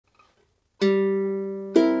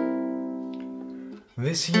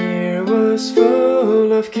This year was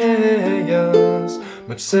full of chaos,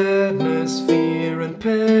 much sadness, fear and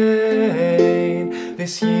pain.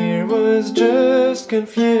 This year was just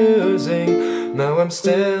confusing, now I'm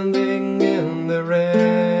standing in the rain.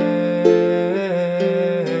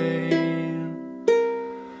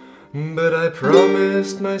 But I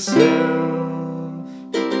promised myself,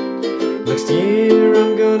 next year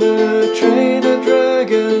I'm gonna train a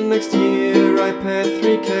dragon. Next year I pet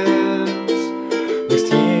 3 cats.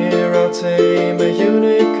 Next year I'll tame a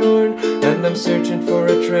unicorn, and I'm searching for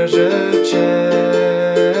a treasure chest.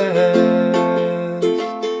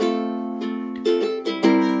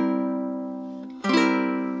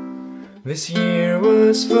 This year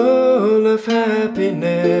was full of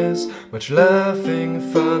happiness, much laughing,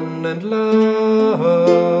 fun and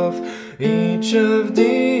love. Each of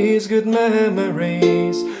these good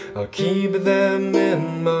memories, I'll keep them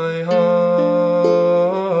in my heart.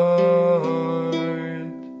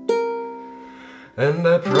 And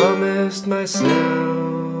I promised myself,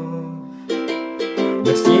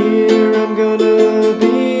 next year I'm gonna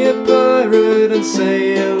be a pirate and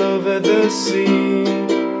sail over the sea.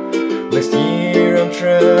 Next year I'm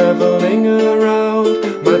traveling around,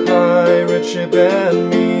 my pirate ship and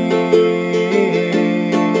me.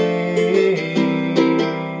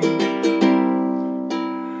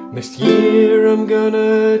 Next year I'm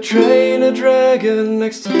gonna train a dragon.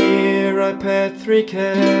 Next year I pet 3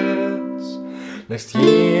 cats. Next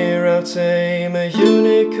year I'll tame a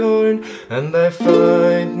unicorn, and I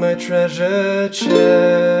find my treasure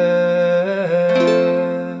chest.